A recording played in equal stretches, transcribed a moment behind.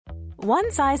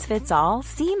One size fits all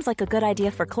seems like a good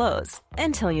idea for clothes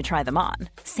until you try them on.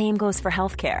 Same goes for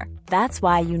healthcare. That's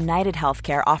why United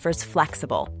Healthcare offers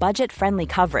flexible, budget-friendly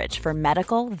coverage for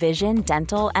medical, vision,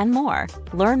 dental, and more.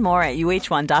 Learn more at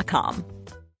uh1.com.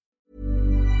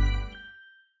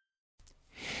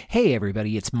 Hey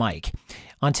everybody, it's Mike.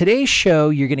 On today's show,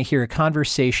 you're going to hear a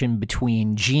conversation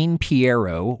between Gene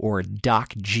Piero, or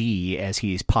Doc G as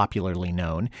he's popularly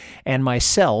known, and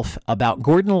myself about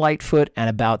Gordon Lightfoot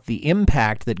and about the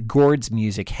impact that Gord's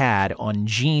music had on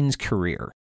Gene's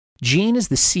career. Gene is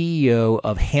the CEO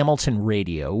of Hamilton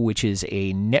Radio, which is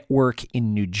a network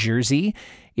in New Jersey.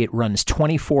 It runs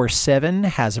 24/7,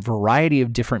 has a variety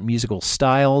of different musical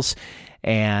styles,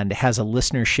 and has a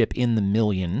listenership in the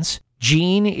millions.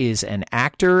 Gene is an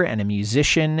actor and a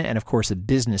musician and, of course, a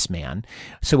businessman.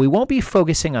 So we won't be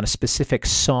focusing on a specific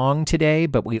song today,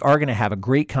 but we are going to have a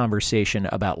great conversation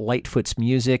about Lightfoot's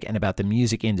music and about the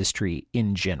music industry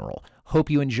in general. Hope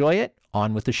you enjoy it.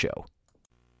 On with the show.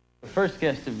 The first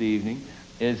guest of the evening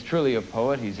is truly a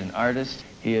poet. He's an artist.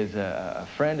 He is a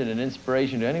friend and an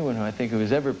inspiration to anyone who I think who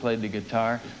has ever played the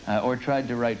guitar or tried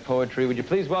to write poetry. Would you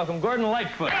please welcome Gordon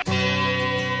Lightfoot?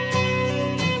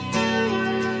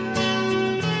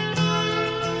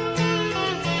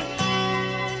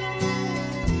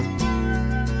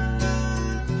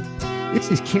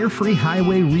 This is Carefree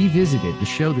Highway Revisited, the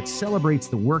show that celebrates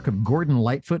the work of Gordon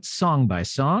Lightfoot song by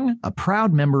song, a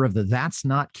proud member of the That's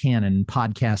Not Canon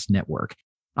podcast network.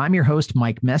 I'm your host,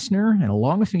 Mike Messner, and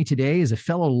along with me today is a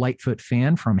fellow Lightfoot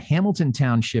fan from Hamilton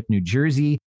Township, New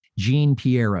Jersey, Gene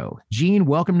Piero. Gene,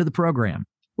 welcome to the program.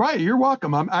 Right, you're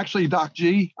welcome. I'm actually Doc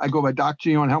G. I go by Doc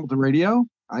G on Hamilton Radio.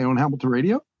 I own Hamilton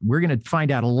Radio. We're going to find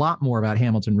out a lot more about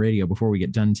Hamilton Radio before we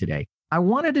get done today. I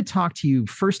wanted to talk to you,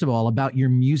 first of all, about your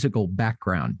musical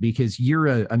background, because you're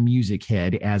a music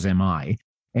head, as am I.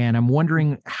 And I'm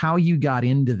wondering how you got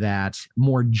into that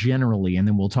more generally, and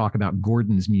then we'll talk about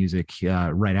Gordon's music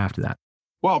right after that.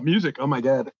 Well, music, oh my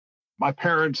God. My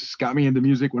parents got me into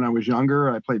music when I was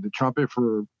younger. I played the trumpet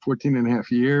for 14 and a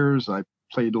half years. I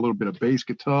played a little bit of bass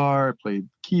guitar. I played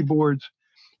keyboards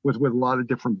with a lot of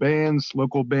different bands,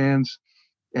 local bands,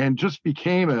 and just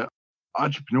became a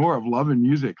entrepreneur of loving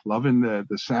music, loving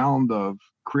the sound of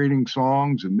creating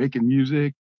songs and making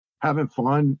music, having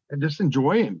fun, and just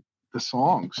enjoying the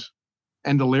songs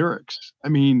and the lyrics. I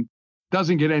mean,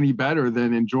 doesn't get any better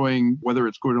than enjoying whether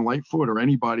it's Gordon Lightfoot or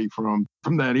anybody from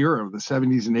that era of the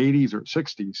 70s and 80s or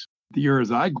 60s, the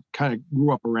eras I kind of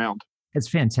grew up around. It's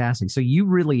fantastic. So you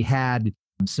really had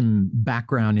some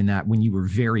background in that when you were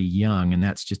very young, and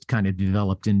that's just kind of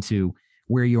developed into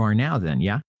where you are now then,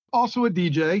 yeah? Also a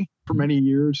DJ for many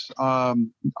years,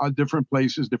 different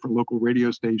places, different local radio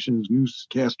stations,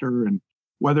 newscaster and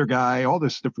weather guy, all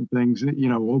this different things,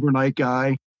 overnight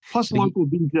guy, plus local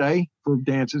DJ for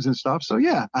dances and stuff. So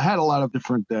yeah, I had a lot of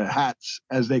different hats,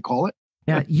 as they call it.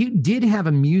 Now, you did have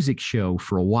a music show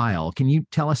for a while. Can you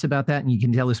tell us about that? And you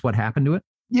can tell us what happened to it?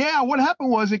 Yeah, what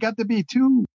happened was it got to be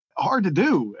too hard to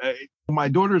do. My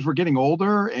daughters were getting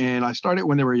older and I started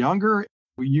when they were younger.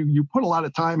 You put a lot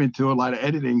of time into a lot of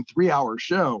editing, 3-hour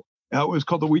show. It was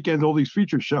called the Weekend Oldies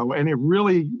Feature Show, and it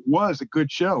really was a good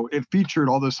show. It featured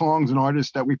all the songs and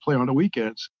artists that we play on the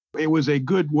weekends. It was a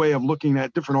good way of looking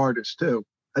at different artists, too.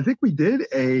 I think we did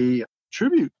a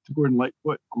tribute to Gordon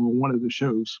Lightfoot on one of the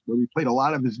shows where we played a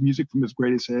lot of his music from his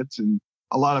greatest hits and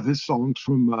a lot of his songs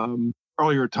from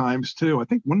earlier times, too. I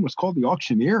think one was called The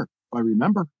Auctioneer, if I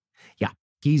remember. Yeah.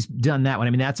 He's done that one. I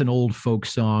mean, that's an old folk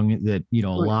song that, a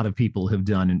lot of people have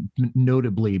done, and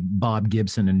notably Bob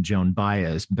Gibson and Joan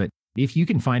Baez. But if you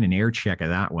can find an air check of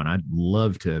that one, I'd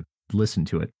love to listen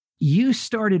to it. You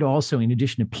started also, in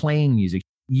addition to playing music,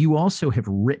 you also have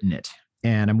written it.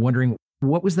 And I'm wondering,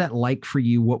 what was that like for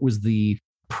you? What was the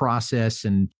process,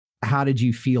 and how did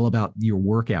you feel about your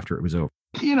work after it was over?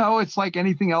 It's like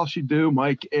anything else you do,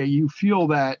 Mike. You feel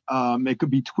that it could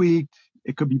be tweaked.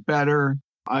 It could be better.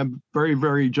 I'm very,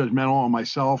 very judgmental on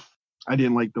myself. I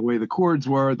didn't like the way the chords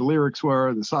were, the lyrics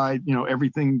were, the side,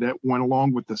 everything that went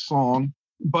along with the song.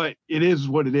 But it is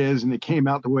what it is, and it came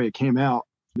out the way it came out.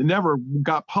 It never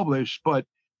got published, but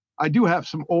I do have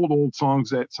some old songs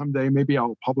that someday maybe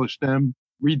I'll publish them,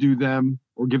 redo them,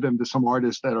 or give them to some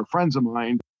artists that are friends of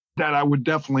mine that I would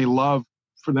definitely love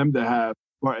for them to have.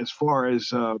 But as far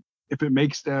as if it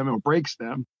makes them or breaks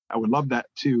them, I would love that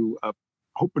to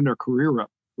open their career up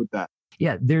with that.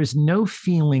 Yeah, there's no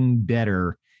feeling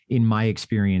better in my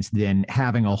experience than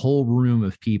having a whole room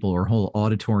of people or a whole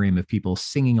auditorium of people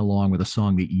singing along with a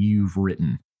song that you've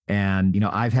written. And,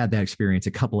 I've had that experience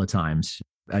a couple of times.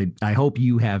 I hope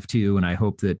you have too. And I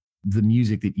hope that the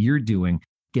music that you're doing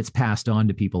gets passed on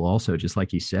to people also, just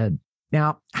like you said.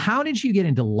 Now, how did you get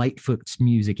into Lightfoot's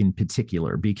music in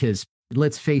particular? Because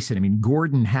let's face it, I mean,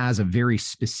 Gordon has a very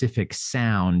specific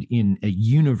sound in a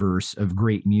universe of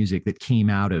great music that came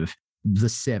out of the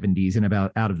 70s and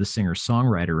out of the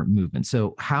singer-songwriter movement.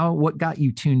 So what got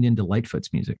you tuned into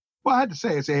Lightfoot's music? Well, I had to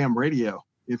say it's AM radio.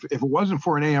 If it wasn't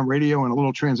for an AM radio and a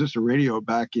little transistor radio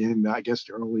back in, I guess,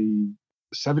 the early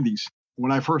 70s,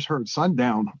 when I first heard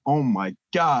Sundown, oh my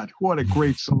God, what a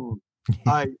great song.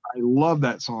 I love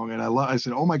that song. And I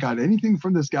said, oh my God, anything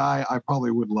from this guy, I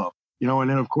probably would love. And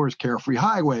then of course, Carefree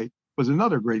Highway was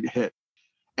another great hit.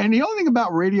 And the only thing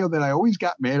about radio that I always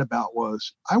got mad about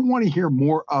was I want to hear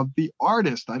more of the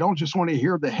artist. I don't just want to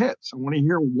hear the hits. I want to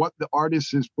hear what the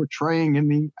artist is portraying in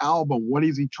the album. What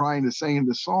is he trying to say in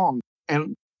the song?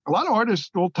 And a lot of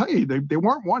artists will tell you they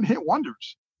weren't one-hit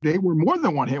wonders. They were more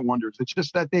than one-hit wonders. It's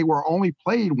just that they were only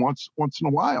played once in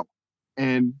a while.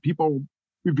 And people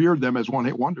revered them as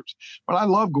one-hit wonders. But I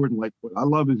love Gordon Lightfoot. I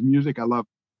love his music. I love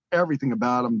everything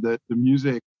about him, the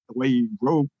music, the way he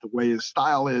wrote, the way his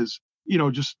style is,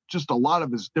 just a lot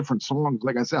of his different songs.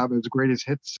 Like I said, I have his greatest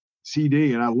hits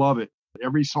CD, and I love it.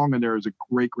 Every song in there is a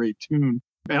great, great tune.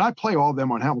 And I play all of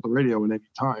them on Hamilton Radio at any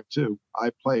time, too.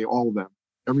 I play all of them,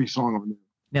 every song on there.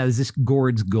 Now, is this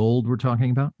Gord's Gold we're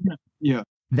talking about? Yeah.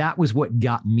 That was what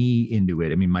got me into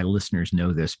it. I mean, my listeners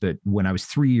know this, but when I was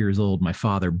 3 years old, my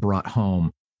father brought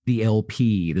home the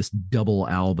LP, this double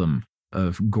album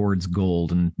of Gord's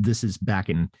Gold. And this is back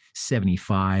in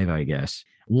 75, I guess,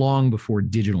 long before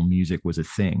digital music was a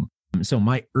thing. So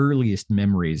my earliest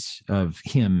memories of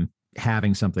him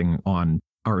having something on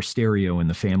our stereo in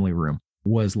the family room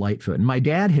was Lightfoot. And my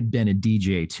dad had been a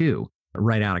DJ too,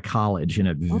 right out of college in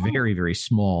a very, very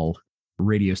small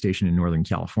radio station in Northern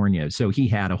California. So he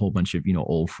had a whole bunch of,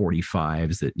 old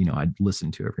 45s that, I'd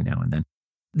listen to every now and then.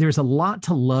 There's a lot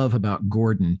to love about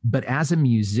Gordon, but as a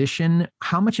musician,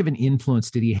 how much of an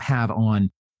influence did he have on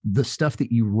the stuff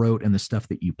that you wrote and the stuff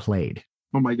that you played?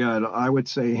 Oh my God, I would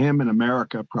say him and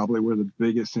America probably were the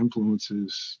biggest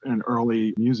influences in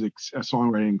early music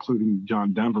songwriting, including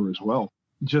John Denver as well.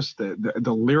 Just the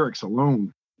lyrics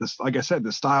alone, like I said,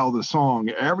 the style of the song,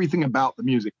 everything about the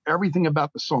music, everything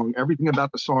about the song, everything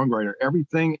about the songwriter,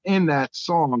 everything in that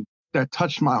song that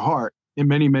touched my heart in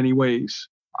many, many ways.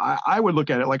 I would look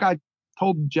at it like I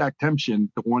told Jack Tempchin,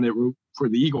 the one that wrote for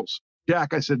the Eagles.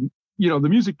 Jack, I said, the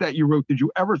music that you wrote, did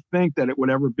you ever think that it would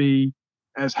ever be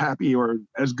as happy or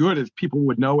as good as people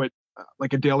would know it,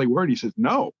 like a daily word? He says,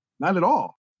 no, not at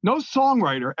all. No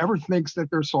songwriter ever thinks that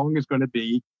their song is going to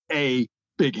be a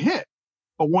big hit.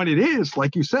 But when it is,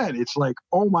 like you said, it's like,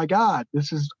 oh my God,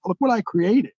 look what I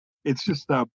created. It's just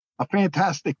a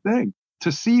fantastic thing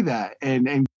to see that.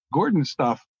 And Gordon's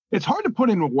stuff, it's hard to put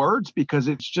into words because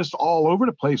it's just all over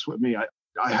the place with me.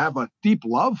 I have a deep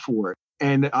love for it.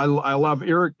 And I love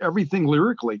everything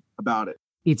lyrically about it.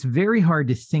 It's very hard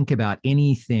to think about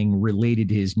anything related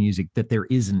to his music that there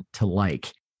isn't to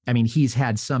like. I mean, he's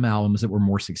had some albums that were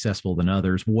more successful than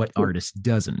others. What artist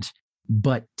doesn't?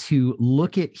 But to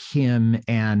look at him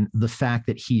and the fact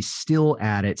that he's still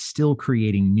at it, still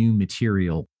creating new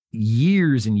material,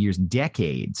 years and years,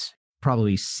 decades,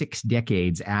 probably 6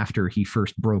 decades after he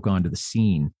first broke onto the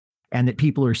scene, and that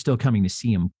people are still coming to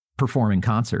see him perform in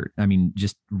concert. I mean,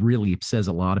 just really says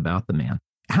a lot about the man.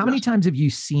 How many times have you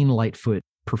seen Lightfoot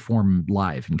perform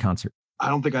live in concert? I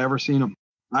don't think I ever seen him.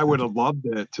 I would have loved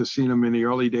to seen him in the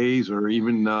early days or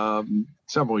even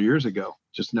several years ago.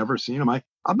 Just never seen him.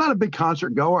 I'm not a big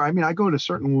concert goer. I mean, I go to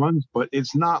certain ones, but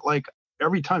it's not like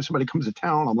every time somebody comes to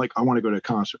town, I'm like, I want to go to a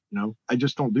concert. I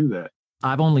just don't do that.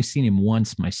 I've only seen him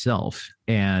once myself.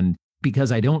 And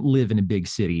because I don't live in a big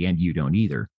city and you don't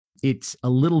either, it's a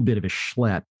little bit of a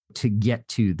schlep to get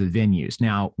to the venues.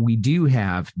 Now, we do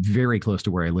have very close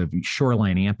to where I live,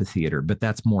 Shoreline Amphitheater, but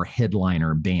that's more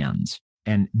headliner bands.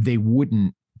 And they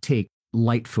wouldn't take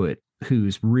Lightfoot,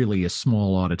 who's really a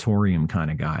small auditorium kind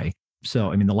of guy.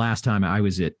 So, I mean, the last time I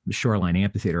was at the Shoreline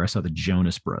Amphitheater, I saw the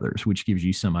Jonas Brothers, which gives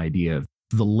you some idea of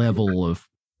the level of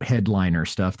headliner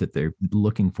stuff that they're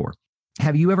looking for.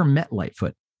 Have you ever met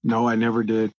Lightfoot? No, I never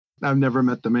did. I've never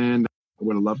met the man. I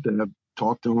would have loved to have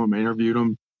talked to him, interviewed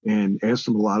him, and asked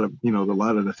him a lot of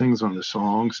the things on the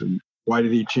songs and why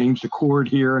did he change the chord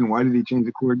here and why did he change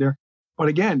the chord there. But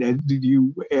again, did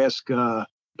you ask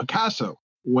Picasso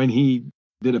when he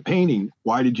did a painting,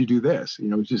 why did you do this?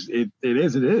 It's just, it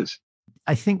is.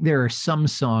 I think there are some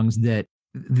songs that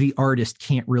the artist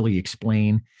can't really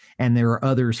explain. And there are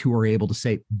others who are able to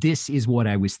say, this is what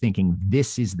I was thinking.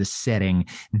 This is the setting.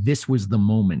 This was the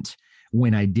moment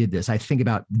when I did this. I think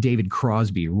about David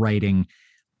Crosby writing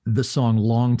the song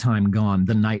Long Time Gone,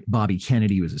 the night Bobby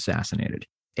Kennedy was assassinated.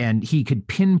 And he could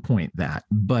pinpoint that.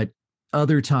 But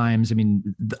other times, I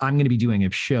mean, I'm going to be doing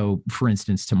a show, for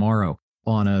instance, tomorrow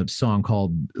on a song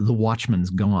called The Watchman's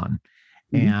Gone.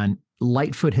 Mm-hmm. And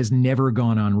Lightfoot has never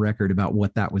gone on record about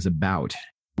what that was about,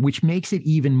 which makes it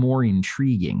even more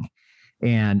intriguing.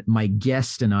 And my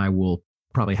guest and I will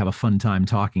probably have a fun time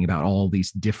talking about all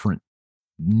these different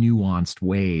nuanced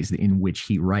ways in which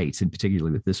he writes, and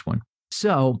particularly with this one.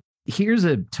 So here's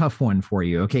a tough one for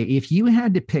you. Okay. If you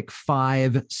had to pick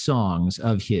 5 songs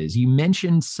of his, you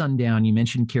mentioned Sundown, you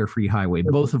mentioned Carefree Highway,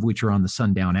 both of which are on the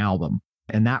Sundown album.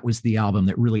 And that was the album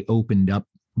that really opened up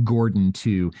Gordon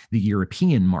to the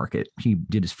European market. He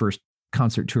did his first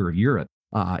concert tour of Europe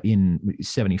in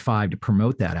 75 to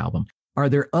promote that album. Are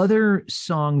there other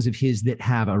songs of his that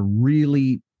have a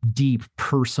really deep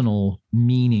personal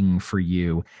meaning for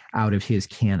you out of his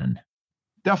canon?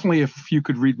 Definitely If You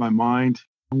Could Read My Mind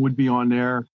would be on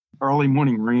there. Early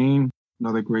Morning Rain,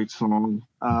 another great song.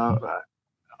 I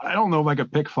don't know if I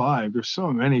could pick 5. There's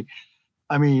so many.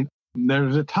 I mean,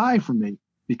 there's a tie for me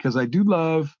because I do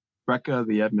love Recca,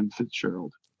 the Edmund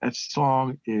Fitzgerald. That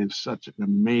song is such an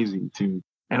amazing tune.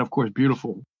 And of course,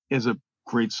 Beautiful is a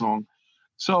great song.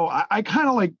 So I kind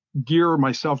of like gear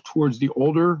myself towards the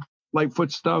older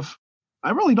Lightfoot stuff.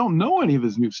 I really don't know any of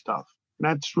his new stuff.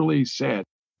 That's really sad.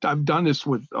 I've done this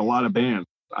with a lot of bands.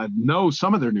 I know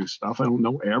some of their new stuff. I don't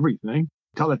know everything.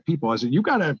 Tell it people. I said, you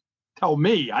got to tell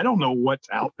me. I don't know what's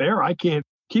out there. I can't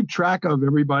keep track of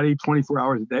everybody 24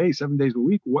 hours a day, 7 days a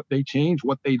week, what they change,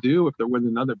 what they do, if they're with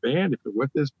another band, if they're with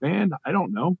this band. I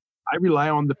don't know. I rely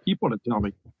on the people to tell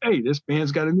me, hey, this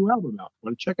band's got a new album out.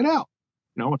 Want to check it out?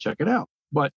 I'll check it out.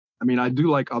 But I mean, I do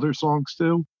like other songs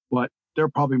too, but they're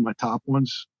probably my top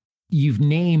ones. You've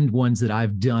named ones that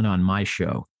I've done on my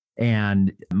show.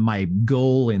 And my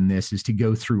goal in this is to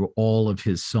go through all of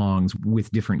his songs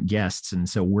with different guests. And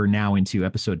so we're now into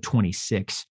episode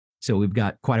 26. So we've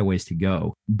got quite a ways to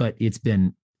go, but it's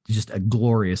been just a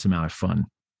glorious amount of fun.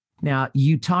 Now,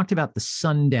 you talked about the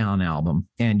Sundown album,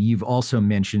 and you've also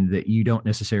mentioned that you don't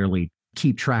necessarily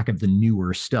keep track of the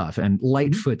newer stuff. And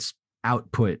Lightfoot's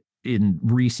output in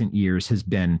recent years has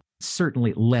been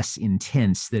certainly less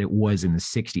intense than it was in the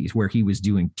 60s, where he was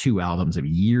doing 2 albums a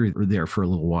year there for a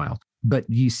little while. But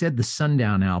you said the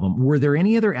Sundown album. Were there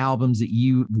any other albums that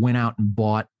you went out and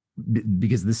bought?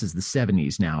 Because this is the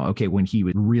 70s now, okay, when he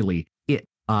was really it.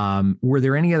 Were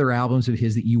there any other albums of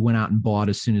his that you went out and bought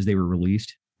as soon as they were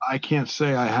released? I can't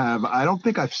say I have. I don't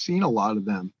think I've seen a lot of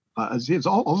them. It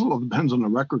also depends on the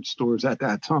record stores at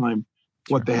that time,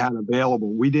 what they had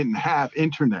available. We didn't have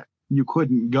internet. You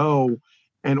couldn't go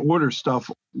and order stuff,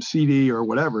 CD or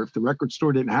whatever. If the record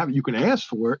store didn't have it, you could ask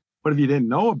for it. But if you didn't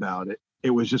know about it,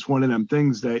 it was just one of them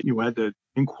things that you had to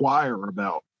inquire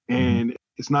about. And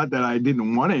it's not that I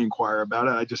didn't want to inquire about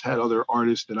it. I just had other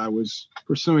artists that I was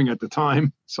pursuing at the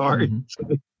time. Sorry.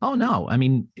 Oh, no. I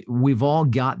mean, we've all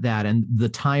got that. And the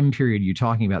time period you're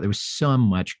talking about, there was so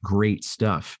much great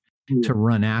stuff to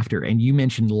run after. And you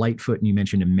mentioned Lightfoot and you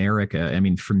mentioned America. I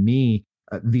mean, for me,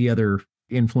 the other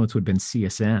influence would have been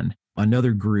CSN,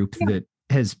 another group that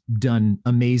has done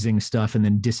amazing stuff and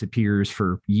then disappears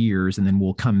for years and then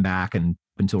will come back, and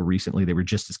until recently they were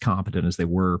just as competent as they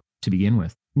were to begin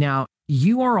with. Now,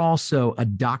 you are also a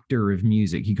doctor of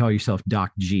music. You call yourself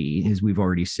Doc G, as we've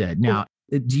already said. Now,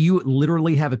 do you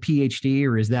literally have a PhD,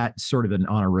 or is that sort of an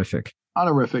honorific?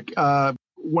 Honorific.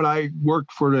 When I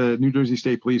worked for the New Jersey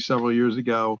State Police several years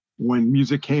ago, when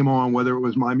music came on, whether it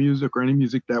was my music or any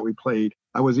music that we played,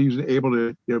 I was usually able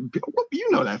to, you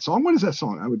know that song. What is that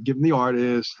song? I would give them the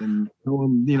artist and tell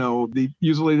them,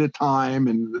 usually the time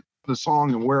and the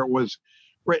song and where it was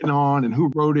written on and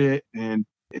who wrote it, and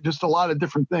just a lot of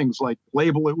different things like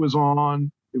label it was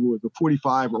on, it was a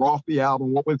 45 or off the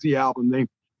album, what was the album name.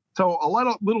 So a lot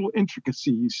of little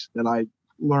intricacies that I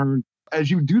learned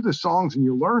as you do the songs, and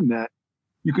you learn that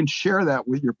you can share that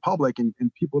with your public and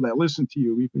people that listen to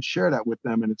you. You can share that with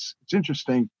them. And it's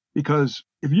interesting because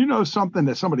if you know something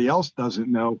that somebody else doesn't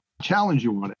know, challenge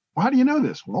you on it. Well, how do you know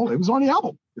this? Well, it was on the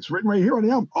album. It's written right here on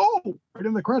the album. Oh, right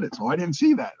in the credits. Oh, I didn't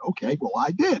see that. Okay, well, I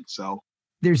did. So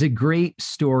there's a great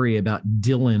story about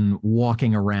Dylan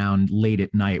walking around late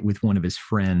at night with one of his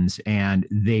friends, and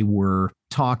they were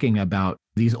talking about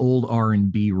these old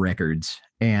R&B records,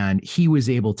 and he was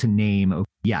able to name,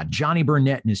 Johnny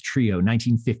Burnett and his trio,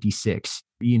 1956,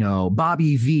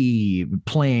 Bobby V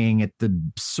playing at the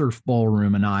Surf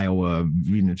Ballroom in Iowa,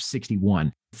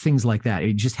 61, things like that.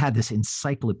 It just had this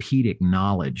encyclopedic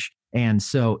knowledge. And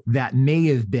so that may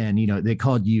have been, they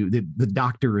called you the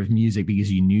doctor of music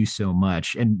because you knew so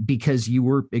much and because you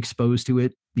were exposed to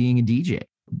it being a DJ.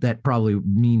 That probably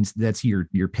means that's your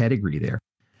pedigree there.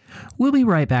 We'll be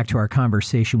right back to our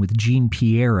conversation with Gene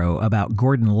Piero about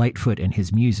Gordon Lightfoot and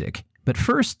his music. But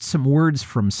first, some words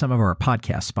from some of our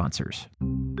podcast sponsors.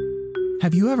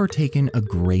 Have you ever taken a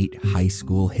great high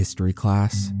school history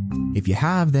class? If you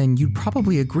have, then you'd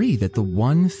probably agree that the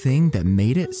one thing that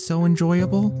made it so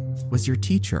enjoyable was your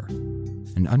teacher.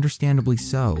 And understandably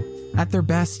so. At their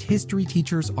best, history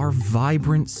teachers are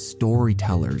vibrant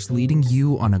storytellers, leading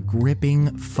you on a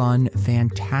gripping, fun,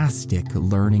 fantastic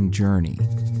learning journey.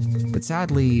 But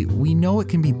sadly, we know it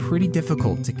can be pretty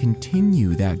difficult to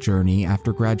continue that journey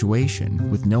after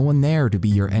graduation, with no one there to be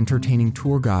your entertaining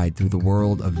tour guide through the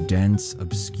world of dense,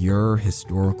 obscure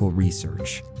historical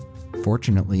research.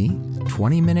 Fortunately,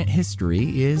 20-Minute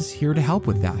History is here to help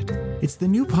with that. It's the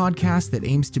new podcast that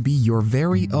aims to be your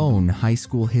very own high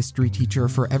school history teacher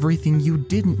for everything you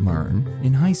didn't learn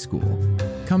in high school.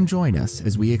 Come join us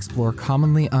as we explore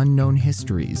commonly unknown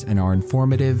histories in our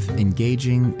informative,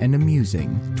 engaging, and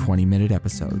amusing 20-minute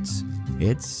episodes.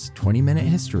 It's 20-Minute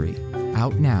History,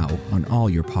 out now on all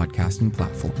your podcasting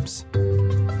platforms.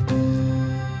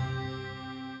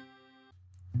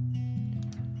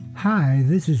 Hi,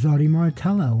 this is Audie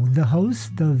Martello, the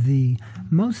host of the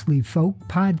Mostly Folk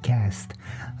podcast,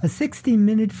 a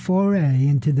 60-minute foray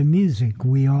into the music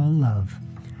we all love.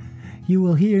 You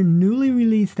will hear newly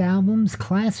released albums,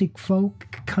 classic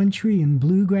folk, country, and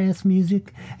bluegrass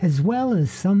music, as well as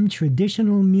some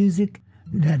traditional music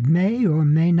that may or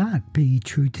may not be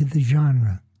true to the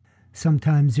genre.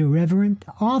 Sometimes irreverent,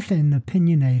 often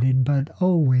opinionated, but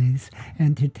always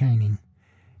entertaining.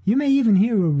 You may even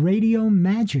hear a radio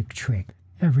magic trick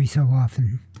every so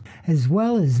often, as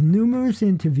well as numerous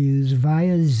interviews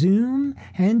via Zoom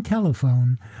and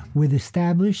telephone with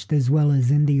established as well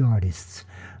as indie artists.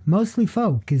 Mostly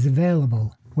Folk is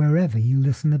available wherever you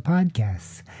listen to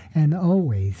podcasts, and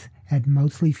always at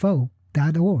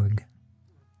mostlyfolk.org.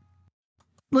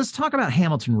 Let's talk about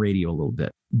Hamilton Radio a little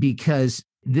bit, because,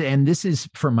 and this is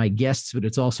for my guests, but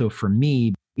it's also for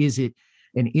me, is it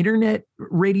an internet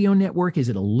radio network? Is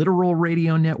it a literal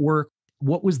radio network?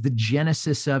 What was the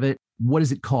genesis of it? What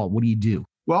is it called? What do you do?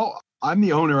 Well, I'm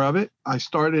the owner of it. I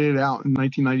started it out in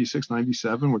 1996,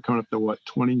 97. We're coming up to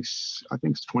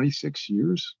 26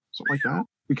 years, something like that,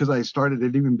 because I started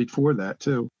it even before that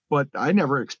too. But I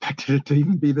never expected it to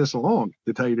even be this long,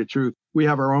 to tell you the truth. We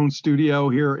have our own studio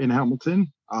here in Hamilton.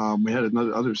 We had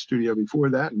another studio before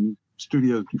that and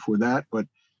studios before that, but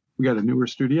we got a newer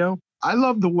studio. I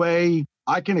love the way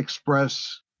I can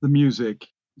express the music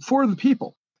for the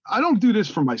people. I don't do this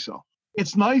for myself.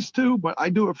 It's nice too, but I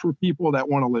do it for people that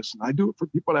want to listen. I do it for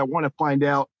people that want to find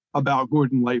out about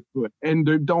Gordon Lightfoot and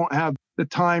they don't have the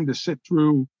time to sit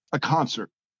through a concert.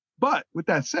 But with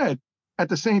that said, at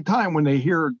the same time, when they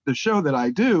hear the show that I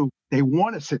do, they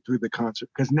want to sit through the concert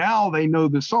because now they know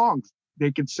the songs.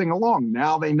 They can sing along.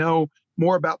 Now they know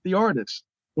more about the artist.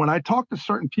 When I talk to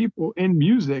certain people in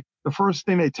music, the first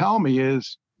thing they tell me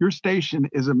is, your station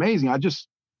is amazing. I just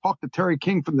talked to Terry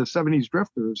King from the 70s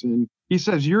Drifters, and he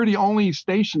says, you're the only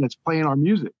station that's playing our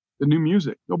music, the new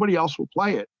music. Nobody else will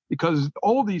play it because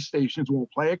all these stations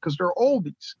won't play it because they're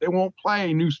oldies. They won't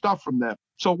play new stuff from them.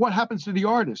 So what happens to the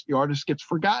artist? The artist gets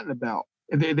forgotten about.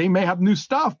 And they may have new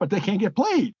stuff, but they can't get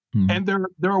played. Mm-hmm. And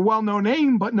they're a well-known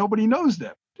name, but nobody knows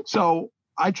them. So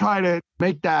I try to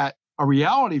make that a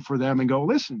reality for them and go,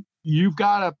 listen, you've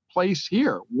got a place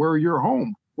here where you're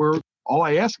home, where all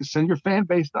I ask is send your fan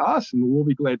base to us and we'll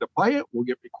be glad to play it. We'll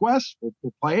get requests.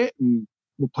 We'll play it and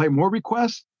we'll play more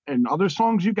requests and other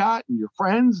songs you got and your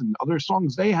friends and other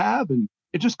songs they have. And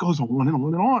it just goes on and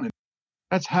on and on. And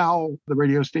that's how the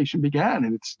radio station began.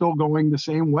 And it's still going the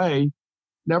same way.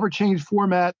 Never changed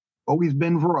format, always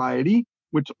been variety,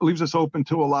 which leaves us open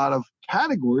to a lot of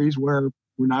categories where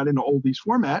we're not in an oldies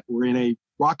format. We're in a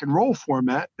rock and roll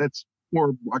format that's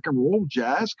more rock and roll,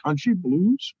 jazz, country,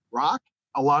 blues, rock,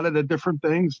 a lot of the different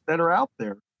things that are out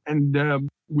there. And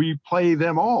we play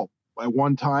them all at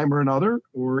one time or another,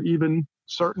 or even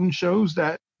certain shows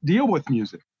that deal with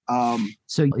music. So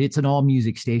it's an all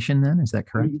music station then, is that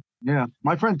correct? Yeah.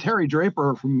 My friend Terry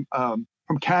Draper from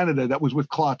Canada that was with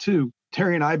Claw 2,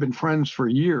 Terry and I have been friends for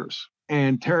years.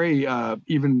 And Terry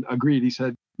even agreed. He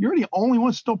said, you're the only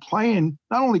one still playing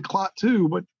not only Clot 2,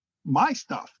 but my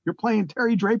stuff. You're playing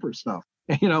Terry Draper stuff,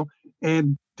 you know,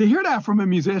 and to hear that from a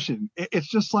musician, it's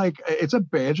just like, it's a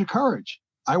badge of courage.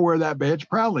 I wear that badge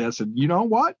proudly. I said, you know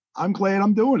what? I'm glad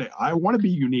I'm doing it. I want to be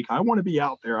unique. I want to be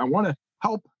out there. I want to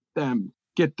help them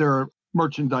get their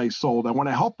merchandise sold. I want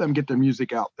to help them get their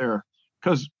music out there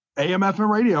because AM, FM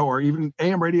radio, or even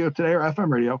AM radio today or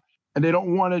FM radio, and they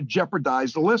don't want to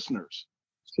jeopardize the listeners.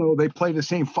 So they play the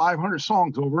same 500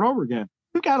 songs over and over again.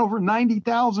 We've got over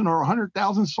 90,000 or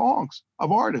 100,000 songs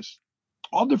of artists,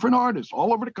 all different artists,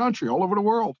 all over the country, all over the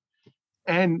world.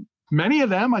 And many of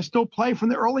them I still play from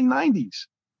the early 90s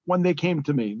when they came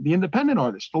to me, the independent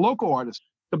artists, the local artists,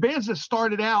 the bands that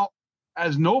started out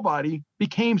as nobody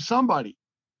became somebody.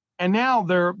 And now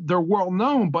they're well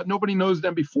known, but nobody knows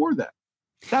them before that.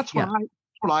 That's what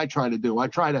I try to do. I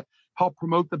try to help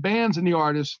promote the bands and the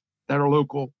artists that are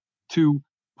local to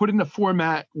put in the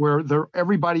format where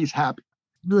everybody's happy.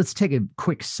 Let's take a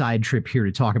quick side trip here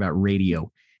to talk about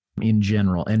radio in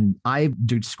general. And I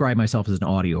describe myself as an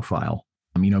audiophile.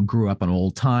 Grew up on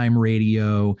old time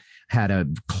radio, had a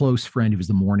close friend who was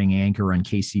the morning anchor on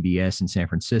KCBS in San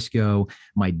Francisco.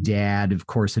 My dad, of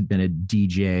course, had been a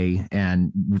DJ.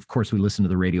 And of course, we listened to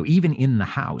the radio, even in the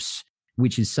house,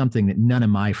 which is something that none of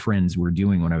my friends were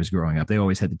doing when I was growing up. They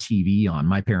always had the TV on.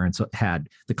 My parents had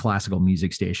the classical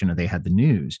music station, or they had the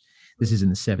news. This is in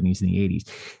the 70s and the 80s.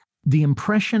 The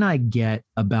impression I get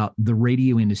about the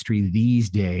radio industry these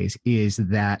days is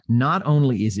that not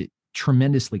only is it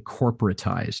tremendously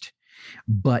corporatized,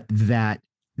 but that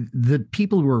the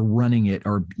people who are running it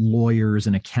are lawyers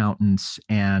and accountants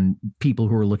and people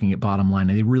who are looking at bottom line,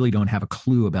 and they really don't have a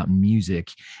clue about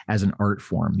music as an art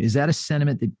form. Is that a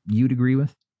sentiment that you'd agree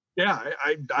with? Yeah,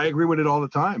 I agree with it all the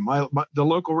time. The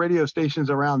local radio stations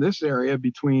around this area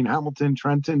between Hamilton,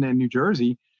 Trenton, and New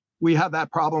Jersey, we have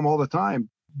that problem all the time.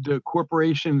 The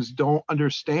corporations don't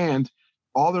understand.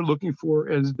 All they're looking for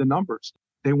is the numbers.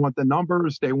 They want the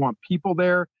numbers. They want people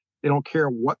there. They don't care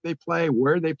what they play,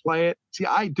 where they play it. See,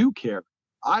 I do care.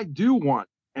 I do want,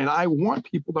 and I want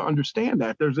people to understand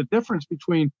that there's a difference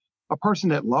between a person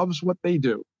that loves what they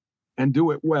do and do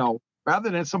it well,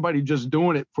 rather than somebody just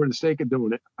doing it for the sake of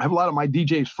doing it. I have a lot of my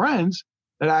DJs friends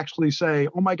that actually say,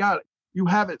 oh my God, you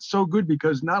have it so good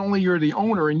because not only you're the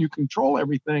owner and you control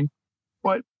everything,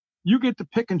 but you get to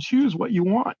pick and choose what you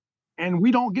want. And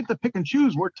we don't get to pick and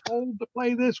choose. We're told to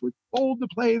play this. We're told to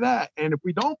play that. And if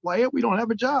we don't play it, we don't have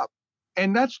a job.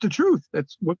 And that's the truth.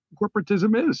 That's what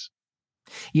corporatism is.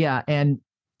 Yeah. And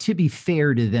to be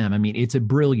fair to them, I mean, it's a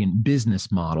brilliant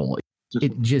business model.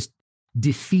 It just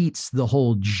defeats the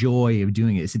whole joy of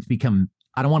doing it. It's become,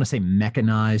 I don't want to say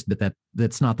mechanized, but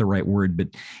that's not the right word, but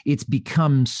it's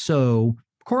become so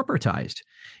corporatized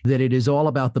that it is all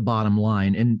about the bottom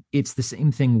line. And it's the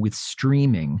same thing with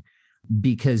streaming,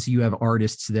 because you have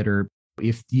artists that are,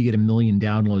 if you get 1 million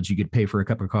downloads, you could pay for a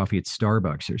cup of coffee at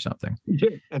Starbucks or something.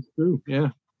 Yeah, that's true. Yeah.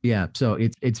 Yeah. So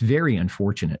it's very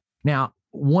unfortunate. Now,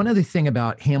 one other thing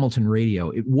about Hamilton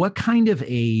Radio, what kind of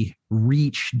a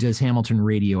reach does Hamilton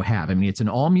Radio have? I mean, it's an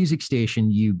all music station.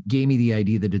 You gave me the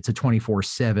idea that it's a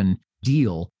 24/7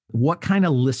 deal. What kind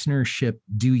of listenership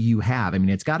do you have? I mean,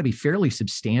 it's got to be fairly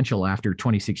substantial after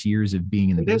 26 years of being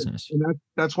in the business. And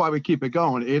that's why we keep it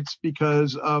going. It's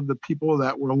because of the people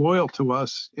that were loyal to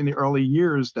us in the early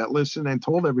years that listened and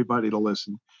told everybody to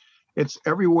listen. It's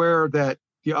everywhere that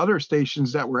the other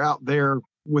stations that were out there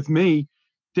with me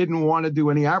didn't want to do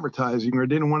any advertising or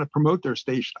didn't want to promote their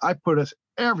station. I put us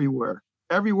everywhere.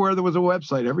 Everywhere there was a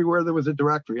website, everywhere there was a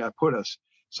directory, I put us.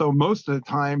 So most of the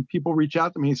time, people reach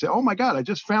out to me and say, oh my God, I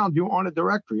just found you on a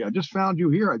directory. I just found you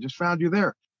here. I just found you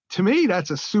there. To me,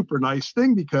 that's a super nice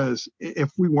thing, because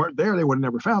if we weren't there, they would have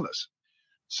never found us.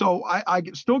 So I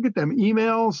still get them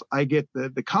emails. I get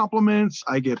the compliments.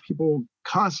 I get people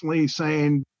constantly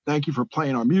saying, thank you for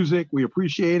playing our music. We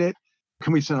appreciate it.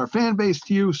 Can we send our fan base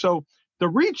to you? So the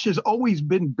reach has always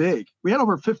been big. We had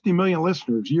over 50 million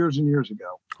listeners years and years ago.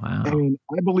 Wow. And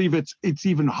I believe it's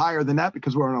even higher than that,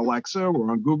 because we're on Alexa, we're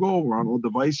on Google, we're on all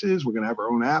devices. We're going to have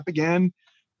our own app again.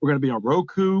 We're going to be on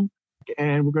Roku,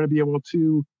 and we're going to be able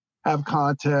to have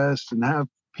contests and have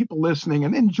people listening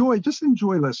and enjoy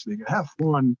listening and have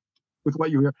fun with what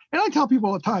you hear. And I tell people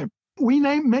all the time, we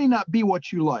may not be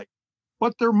what you like,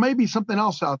 but there may be something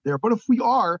else out there. But if we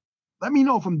are, let me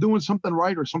know if I'm doing something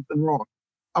right or something wrong.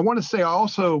 I want to say I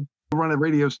also run a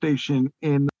radio station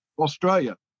in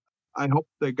Australia. I helped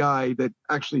the guy that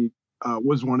actually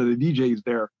was one of the DJs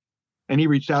there, and he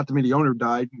reached out to me. The owner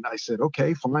died, and I said,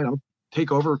 okay, fine, I'll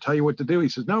take over, tell you what to do. He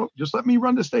says, no, just let me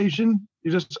run the station.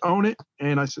 You just own it.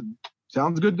 And I said,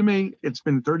 sounds good to me. It's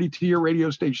been a 32-year radio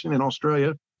station in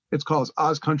Australia. It's called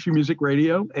Oz Country Music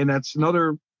Radio, and that's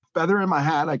another feather in my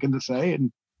hat, I can just say.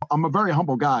 And I'm a very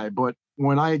humble guy, but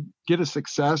when I get a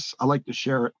success, I like to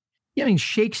share it. Yeah, I mean,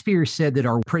 Shakespeare said that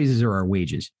our praises are our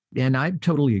wages, and I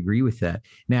totally agree with that.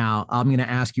 Now, I'm going to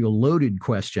ask you a loaded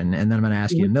question, and then I'm going to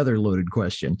ask you another loaded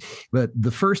question. But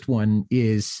the first one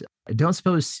is, I don't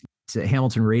suppose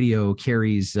Hamilton Radio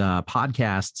carries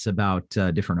podcasts about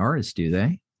different artists, do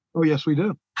they? Oh, yes, we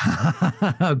do.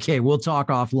 Okay, we'll talk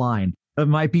offline.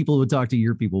 My people who talk to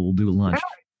your people will do lunch.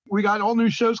 We got all new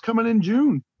shows coming in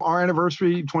June. Our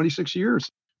anniversary, 26 years.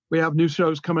 We have new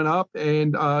shows coming up.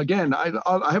 And again,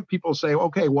 I have people say,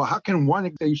 okay, well, how can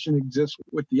one station exist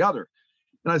with the other?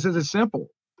 And I said, it's simple.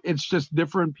 It's just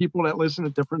different people that listen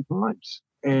at different times.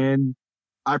 And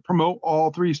I promote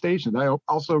all three stations. I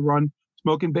also run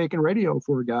Smoking Bacon Radio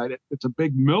for a guy it's a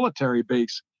big military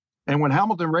base. And when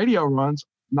Hamilton Radio runs,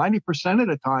 90% of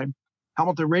the time,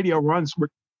 Hamilton Radio runs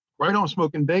right on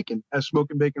Smoking Bacon as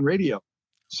Smoking Bacon Radio.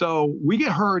 So we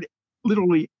get heard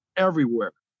literally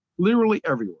everywhere.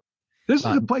 This is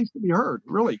a place to be heard,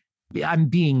 really. I'm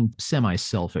being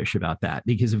semi-selfish about that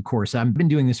because, of course, I've been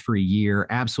doing this for a year.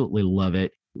 Absolutely love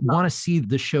it. Want to see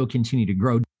the show continue to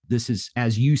grow. This is,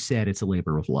 as you said, it's a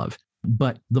labor of love.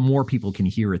 But the more people can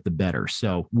hear it, the better.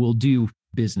 So we'll do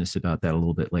business about that a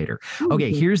little bit later.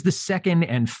 Okay, here's the second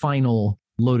and final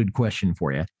loaded question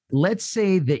for you. Let's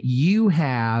say that you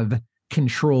have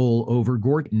control over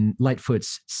Gordon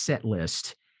Lightfoot's set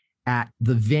list at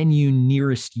the venue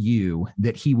nearest you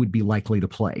that he would be likely to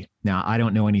play. Now, I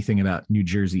don't know anything about New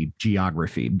Jersey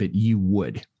geography, but you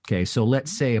would. Okay, so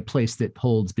let's say a place that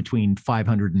holds between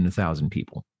 500 and 1,000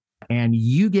 people. And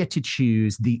you get to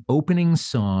choose the opening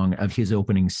song of his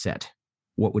opening set.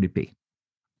 What would it be?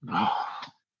 Oh,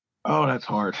 that's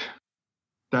hard.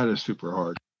 That is super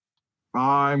hard.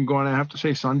 I'm going to have to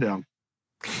say Sundown.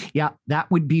 Yeah,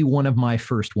 that would be one of my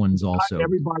first ones also. Not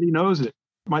everybody knows it.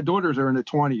 My daughters are in their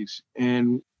 20s.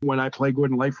 And when I play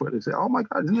Gordon Lightfoot, they say, oh my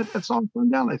God, isn't it that song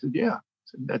Sundown? I said, yeah.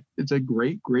 It's a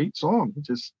great, great song.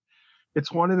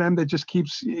 It's one of them that just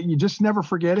keeps, you just never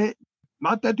forget it.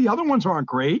 Not that the other ones aren't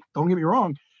great, don't get me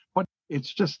wrong, but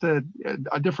it's just a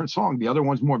different song. The other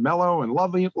one's more mellow and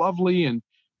lovely, and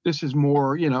this is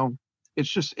more, it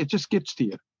just gets to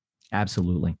you.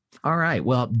 Absolutely. All right.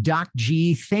 Well, Doc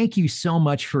G, thank you so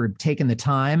much for taking the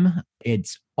time.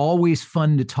 It's always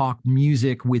fun to talk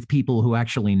music with people who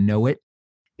actually know it,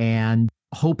 and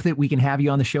hope that we can have you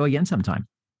on the show again sometime.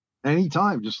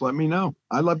 Anytime. Just let me know.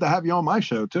 I'd love to have you on my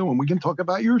show too, and we can talk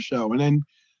about your show. And then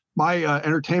my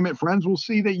entertainment friends will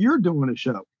see that you're doing a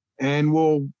show and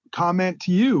will comment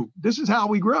to you. This is how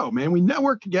we grow, man. We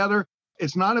network together.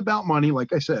 It's not about money.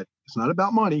 Like I said, it's not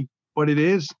about money, but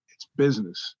it's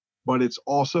business, but it's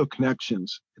also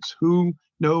connections. It's who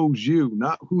knows you,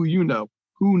 not who you know,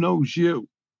 who knows you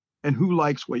and who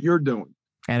likes what you're doing.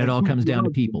 And it all comes down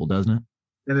to people, doesn't it?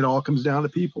 And it all comes down to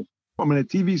people. I'm in a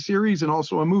TV series and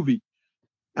also a movie.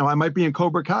 And I might be in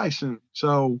Cobra Kai soon.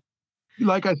 So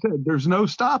like I said, there's no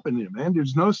stopping you, man.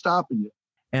 There's no stopping you.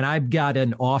 And I've got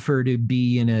an offer to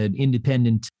be in an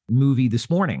independent movie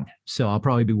this morning. So I'll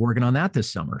probably be working on that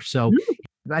this summer. So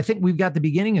I think we've got the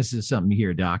beginning of something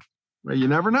here, Doc. Well, you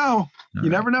never know. You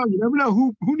never know. You never know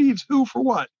who needs who for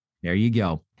what. There you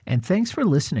go. And thanks for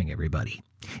listening, everybody.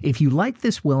 If you like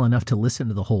this well enough to listen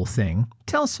to the whole thing,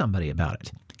 tell somebody about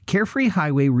it. Carefree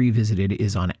Highway Revisited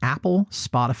is on Apple,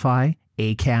 Spotify,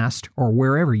 Acast, or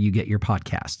wherever you get your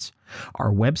podcasts.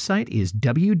 Our website is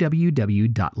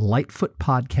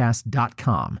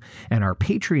www.lightfootpodcast.com, and our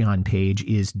Patreon page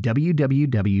is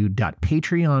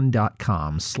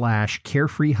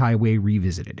www.patreon.com/Carefree Highway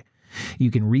Revisited.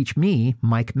 You can reach me,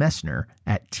 Mike Messner,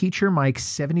 at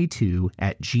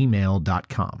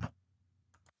teachermike72@gmail.com.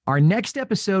 Our next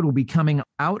episode will be coming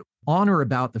out on or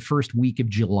about the first week of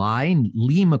July.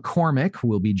 Lee McCormick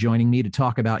will be joining me to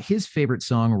talk about his favorite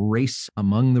song, Race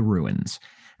Among the Ruins.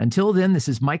 Until then, this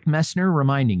is Mike Messner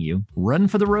reminding you, run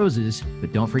for the roses,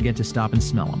 but don't forget to stop and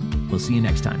smell them. We'll see you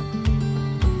next time.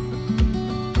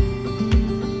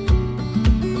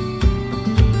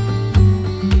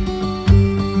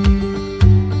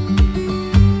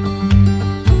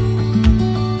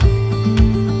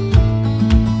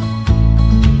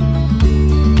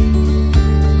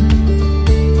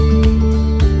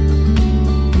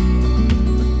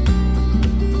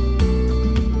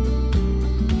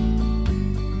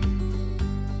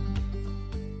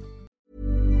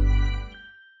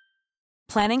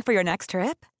 Planning for your next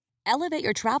trip? Elevate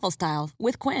your travel style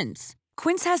with Quince.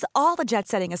 Quince has all the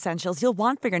jet-setting essentials you'll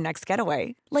want for your next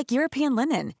getaway, like European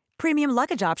linen, premium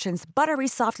luggage options, buttery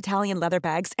soft Italian leather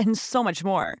bags, and so much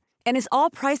more. And is all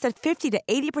priced at 50 to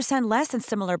 80% less than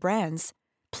similar brands.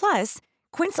 Plus,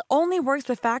 Quince only works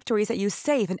with factories that use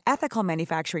safe and ethical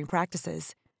manufacturing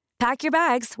practices. Pack your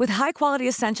bags with high-quality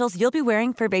essentials you'll be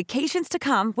wearing for vacations to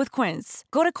come with Quince.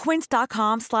 Go to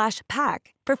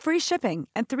quince.com/pack for free shipping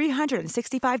and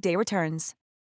 365-day returns.